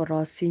atonement for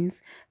our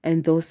sins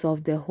and those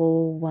of the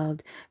whole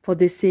world. For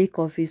the sake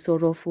of his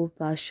sorrowful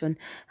passion,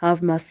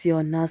 have mercy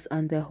on us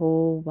and the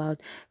whole world.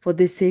 For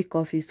the sake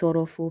of his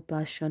sorrowful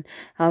passion,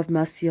 have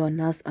mercy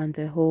on us and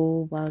the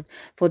whole world.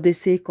 For the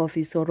sake of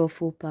his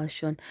sorrowful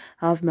passion,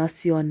 have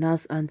mercy on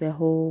us and the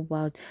whole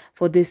world.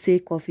 For the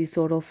sake of his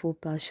sorrowful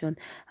passion,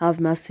 have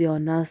mercy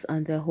on us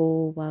and the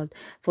whole world.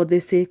 For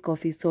the sake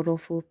of his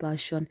sorrowful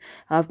passion,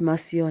 have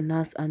mercy on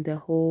us and the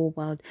whole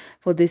world.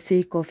 For the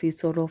sake of his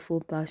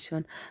sorrowful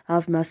passion,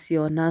 have mercy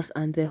on us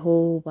and the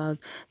whole world.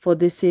 For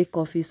the sake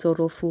of his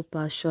sorrowful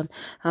passion,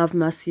 have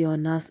mercy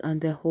on us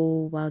and the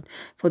whole world.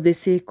 For the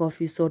sake of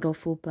his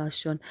sorrowful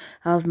passion,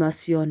 have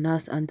mercy on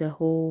us and the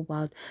whole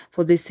world.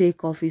 For the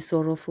sake of his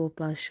sorrowful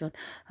passion,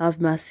 have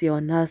mercy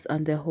on us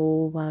and the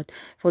whole world.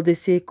 For the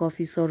sake of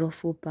his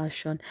sorrowful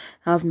passion,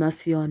 have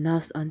mercy on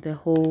us and the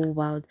whole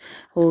world.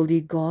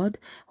 Holy God,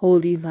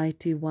 Holy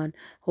Mighty One,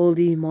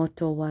 Holy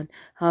Immortal One,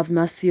 have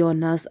mercy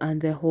on us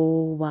and the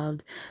whole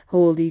world.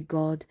 Holy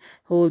God,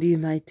 Holy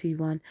Mighty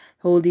One,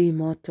 Holy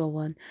Immortal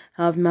One,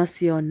 have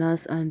mercy on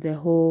us and the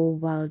whole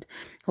world.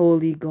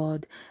 Holy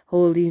God,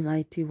 Holy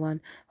Mighty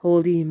One,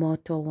 Holy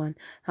Immortal One,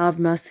 have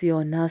mercy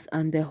on us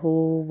and the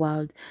whole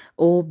world.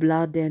 O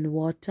blood and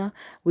water,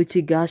 which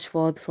gush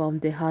forth from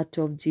the heart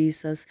of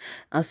Jesus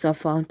as a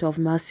fount of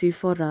mercy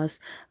for us,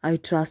 I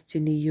trust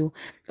in you.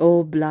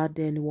 O blood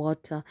and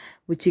water,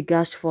 which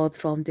gush forth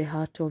from the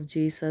heart of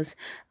Jesus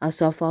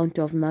as a fount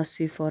of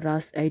mercy for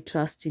us, I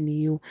trust in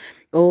you.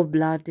 O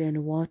blood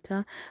and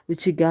water,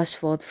 which gush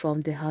forth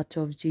from the heart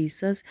of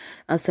Jesus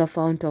as a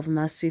fount of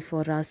mercy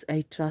for us,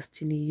 I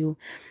trust in you.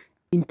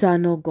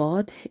 Eternal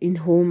God, in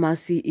whom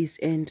mercy is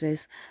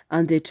endless,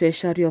 and the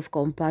treasury of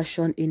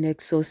compassion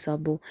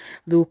inexhaustible,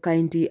 look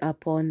kindly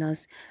upon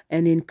us,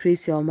 and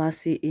increase your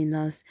mercy in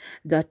us,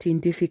 that in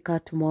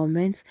difficult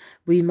moments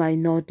we might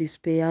not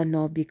despair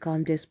nor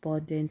become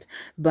despondent,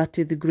 but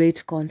with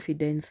great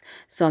confidence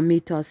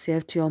submit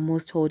ourselves to your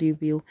most holy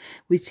will,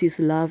 which is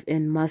love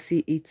and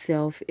mercy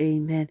itself.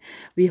 Amen.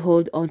 We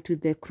hold on to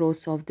the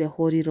cross of the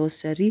Holy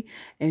Rosary,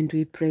 and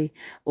we pray,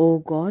 O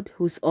God,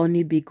 whose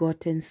only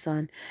begotten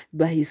Son,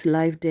 by his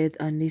life, death,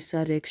 and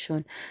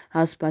resurrection,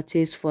 has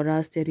purchased for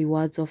us the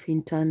rewards of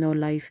eternal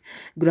life.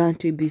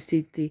 Grant, we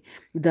beseech thee,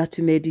 that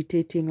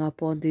meditating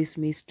upon these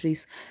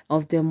mysteries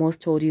of the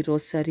most holy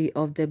Rosary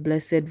of the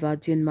Blessed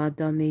Virgin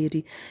Mother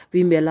Mary,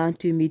 we may learn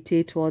to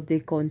imitate what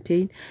they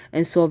contain,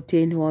 and so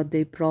obtain what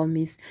they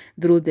promise,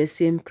 through the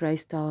same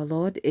Christ our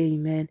Lord.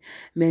 Amen.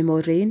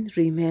 Memorare,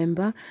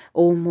 remember,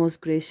 O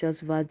most gracious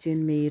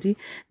Virgin Mary,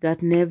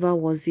 that never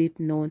was it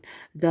known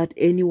that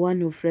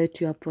anyone who fled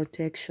to your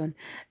protection,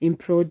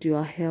 implored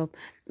your help,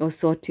 or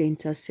sought your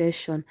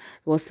intercession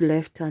was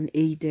left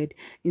unaided.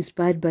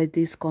 Inspired by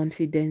this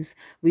confidence,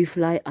 we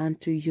fly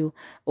unto you,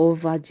 O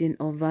Virgin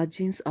of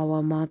Virgins,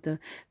 our Mother.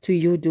 To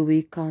you do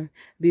we come,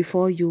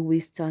 before you we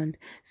stand,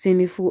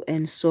 sinful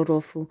and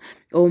sorrowful.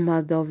 O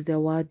Mother of the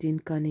Word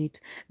incarnate,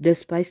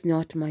 despise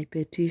not my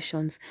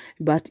petitions,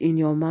 but in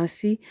your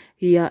mercy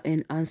hear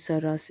and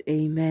answer us.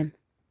 Amen.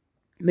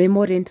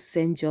 Memorial to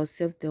Saint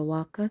Joseph the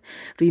Worker,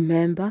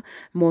 remember,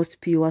 most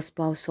pure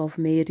spouse of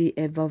Mary,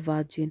 ever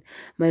Virgin,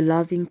 my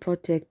loving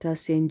protector,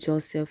 Saint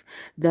Joseph,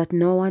 that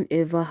no one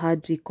ever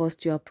had recourse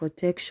to your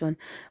protection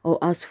or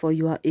asked for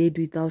your aid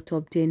without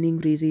obtaining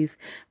relief.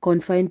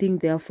 Confiding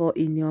therefore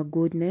in your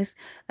goodness,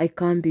 I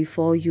come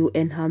before you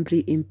and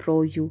humbly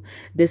implore you,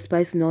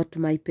 despise not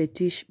my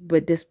petitions,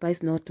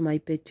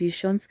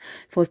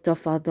 foster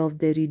Father of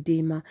the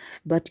Redeemer,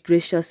 but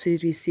graciously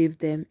receive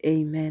them.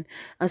 Amen.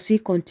 As we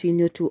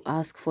continue to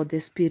ask for the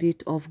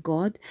Spirit of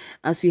God,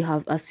 as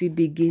we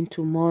begin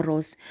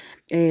tomorrow's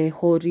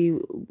Holy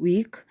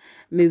Week,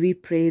 may we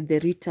pray the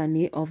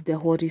return of the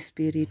Holy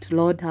Spirit.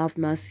 Lord, have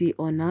mercy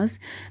on us.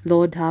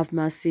 Lord, have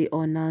mercy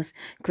on us.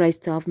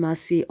 Christ, have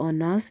mercy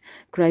on us.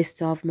 Christ,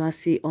 have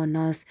mercy on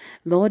us.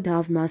 Lord,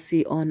 have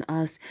mercy on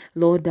us.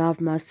 Lord, have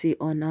mercy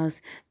on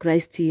us.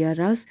 Christ, hear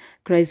us.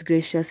 Christ,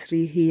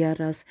 graciously hear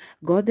us.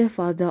 God the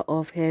Father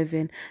of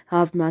heaven,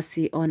 have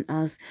mercy on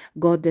us.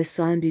 God the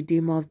Son,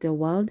 Redeemer of the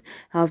world,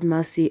 have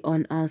mercy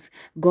on us.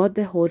 God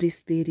the Holy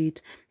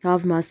Spirit,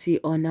 have mercy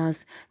on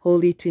us.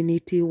 Holy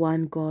Trinity,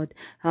 one God,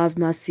 have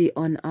mercy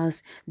on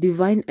us.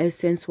 Divine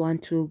Essence, one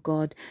true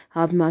God,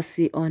 have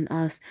mercy on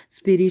us.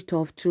 Spirit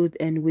of truth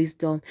and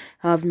wisdom,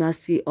 have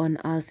mercy on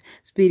us.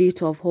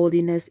 Spirit of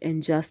holiness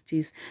and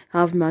justice,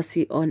 have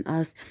mercy on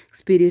us.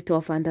 Spirit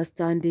of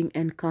understanding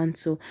and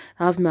counsel,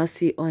 have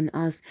mercy on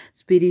us.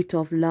 Spirit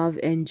of love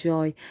and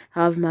joy,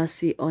 have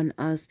mercy on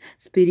us.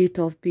 Spirit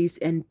of peace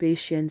and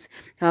patience,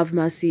 have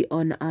mercy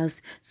on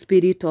us.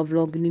 Spirit of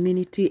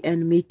longanimity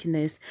and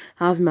meekness,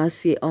 have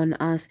mercy on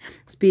us.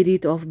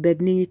 Spirit of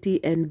benignity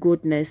and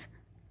goodness,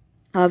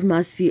 have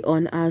mercy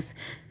on us.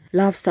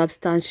 Love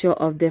substantial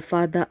of the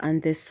Father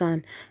and the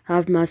Son,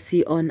 have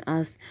mercy on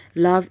us.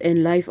 Love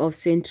and life of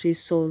century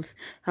souls,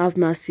 have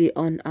mercy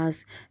on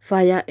us.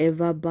 Fire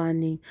ever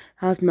burning,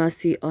 have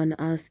mercy on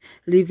us.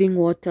 Living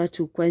water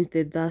to quench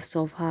the thirst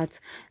of hearts,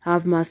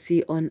 have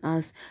mercy on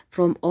us.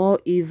 From all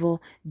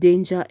evil,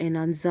 danger and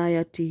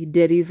anxiety,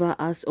 deliver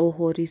us, O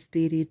Holy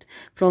Spirit.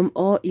 From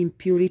all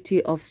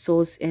impurity of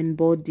souls and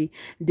body,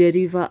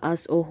 deliver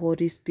us, O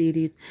Holy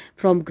Spirit.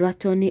 From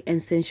gluttony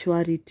and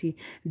sensuality,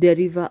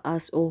 deliver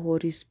us, O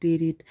Holy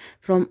Spirit.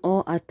 From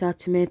all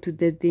attachment to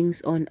the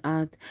things on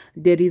earth,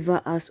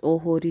 deliver us, O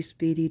Holy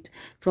Spirit.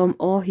 From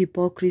all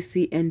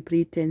hypocrisy and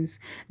pretense,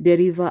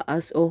 deliver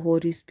us, O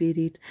Holy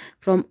Spirit.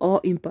 From all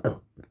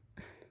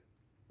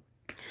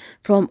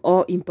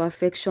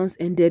imperfections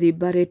and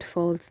deliberate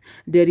faults,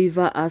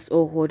 deliver us,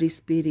 O Holy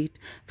Spirit.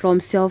 From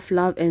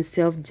self-love and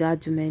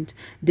self-judgment,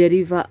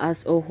 deliver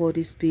us, O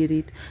Holy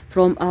Spirit.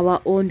 From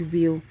our own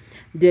will,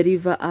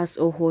 deliver us,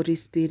 O Holy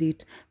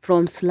Spirit.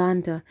 From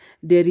slander,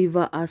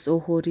 deliver us, O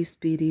Holy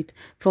Spirit.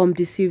 From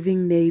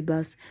deceiving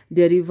neighbors,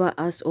 deliver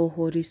us, O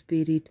Holy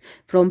Spirit.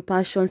 From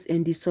passions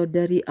and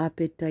disorderly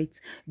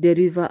appetites,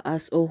 deliver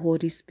us, O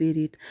Holy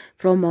Spirit.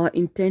 From our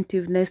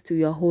intentiveness to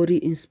your holy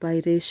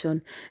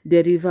inspiration,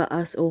 deliver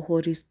us, O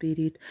Holy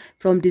Spirit.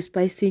 From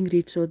despising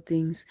little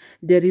things,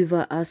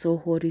 deliver us, O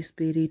Holy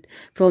Spirit.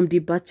 From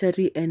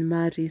debauchery and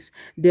malice,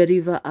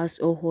 deliver us,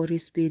 O Holy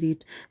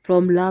Spirit.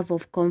 From love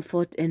of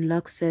comfort and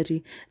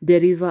luxury,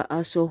 deliver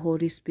us, O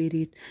Holy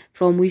Spirit.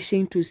 From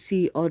wishing to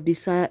see or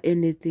desire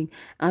anything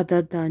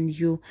other than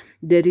you,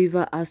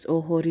 deliver us,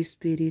 O Holy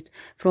Spirit.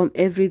 From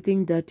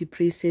everything that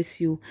depresses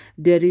you,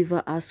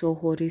 deliver us, O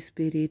Holy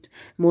Spirit.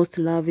 Most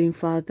loving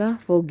Father,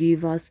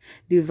 forgive us.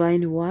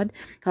 Divine Word,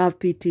 have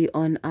pity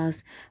on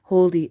us.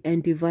 Holy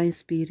and Divine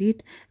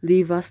Spirit,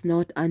 leave us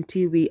not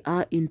until we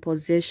are in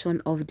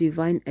possession of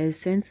divine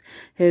essence,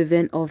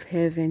 heaven of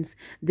heavens,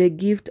 the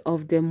gift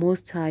of the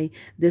Most High,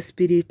 the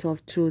Spirit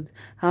of truth.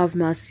 Have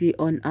mercy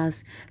on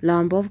us.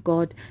 Lamb of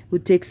God, who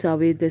takes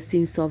away the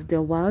sins of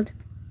the world,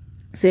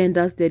 send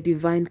us the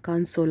divine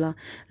Counselor.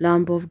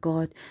 Lamb of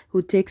God,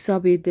 who takes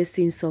away the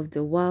sins of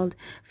the world,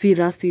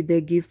 fill us with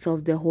the gifts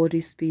of the Holy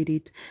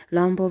Spirit.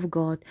 Lamb of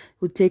God,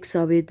 who takes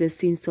away the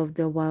sins of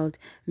the world,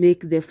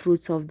 make the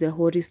fruits of the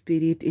Holy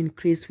Spirit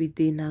increase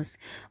within us.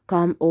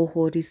 Come, O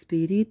Holy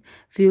Spirit,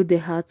 fill the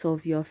hearts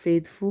of your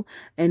faithful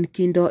and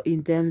kindle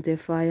in them the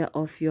fire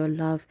of your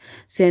love.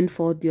 Send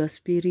forth your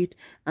Spirit,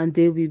 and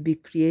they will be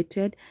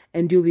created,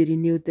 and you will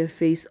renew the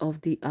face of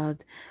the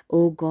earth.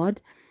 O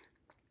God,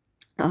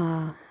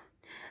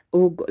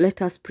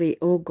 let us pray.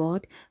 O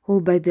God, who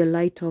by the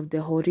light of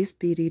the Holy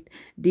Spirit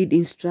did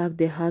instruct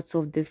the hearts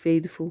of the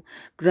faithful,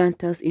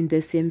 grant us in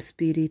the same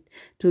Spirit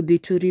to be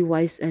truly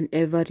wise and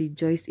ever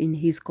rejoice in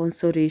his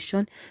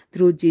consolation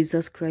through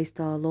Jesus Christ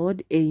our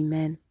Lord.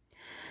 Amen.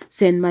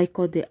 Saint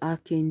Michael the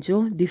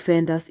Archangel,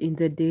 defend us in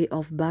the day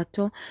of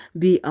battle.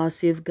 Be our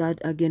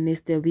safeguard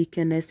against the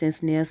wickedness and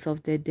snares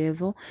of the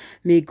devil.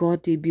 May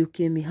God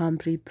rebuke him, we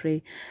humbly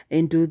pray.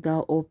 And do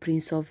thou, O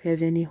Prince of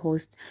heavenly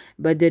hosts,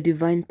 by the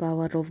divine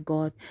power of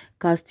God,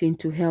 cast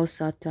into hell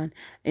Satan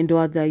and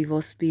all the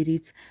evil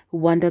spirits who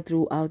wander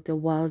throughout the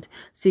world,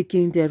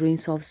 seeking the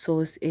ruins of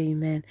souls.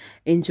 Amen.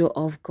 Angel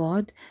of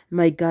God,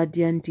 my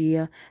guardian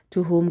dear,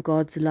 to whom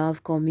God's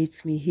love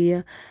commits me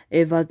here,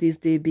 ever this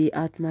day be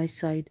at my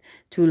side,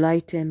 to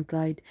light and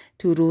guide,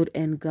 to rule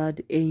and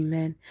guard.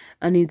 Amen.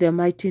 And in the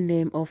mighty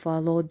name of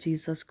our Lord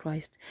Jesus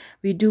Christ,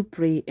 we do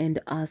pray and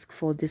ask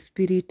for the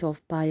spirit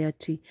of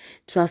piety,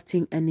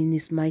 trusting and in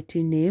his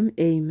mighty name.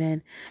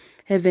 Amen.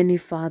 Heavenly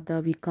Father,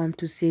 we come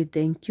to say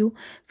thank you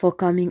for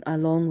coming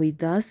along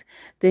with us.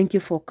 Thank you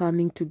for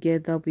coming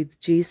together with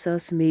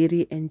Jesus,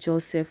 Mary, and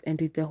Joseph,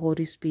 and with the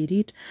Holy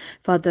Spirit.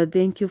 Father,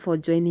 thank you for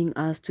joining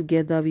us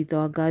together with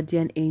our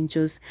guardian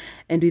angels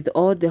and with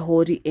all the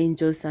holy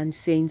angels and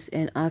saints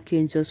and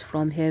archangels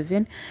from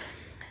heaven.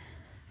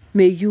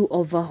 May you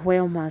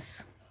overwhelm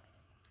us.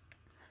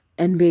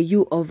 And may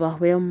you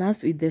overwhelm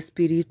us with the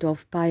spirit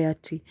of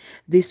piety.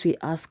 This we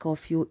ask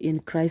of you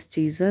in Christ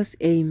Jesus.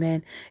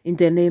 Amen. In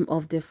the name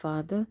of the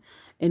Father,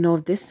 and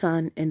of the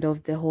Son, and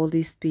of the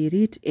Holy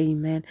Spirit.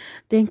 Amen.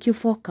 Thank you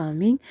for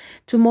coming.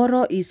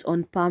 Tomorrow is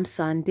on Palm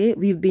Sunday.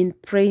 We've been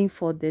praying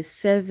for the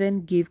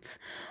 7 gifts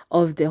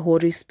of the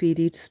Holy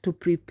Spirit to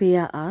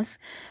prepare us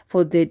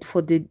for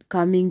the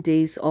coming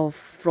days of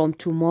from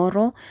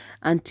tomorrow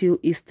until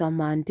Easter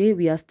Monday.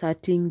 We are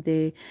starting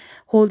the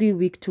Holy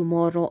Week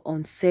tomorrow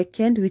on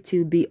 2nd, which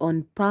will be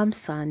on Palm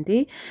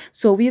Sunday.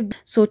 So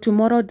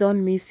tomorrow,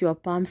 don't miss your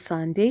Palm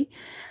Sunday.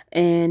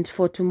 And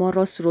for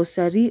tomorrow's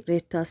Rosary,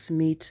 let us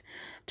meet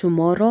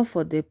tomorrow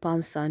for the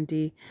Palm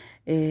Sunday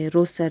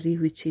Rosary,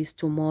 which is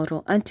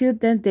tomorrow. Until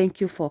then, thank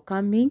you for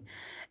coming,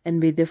 and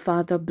may the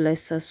Father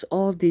bless us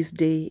all this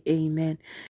day. Amen.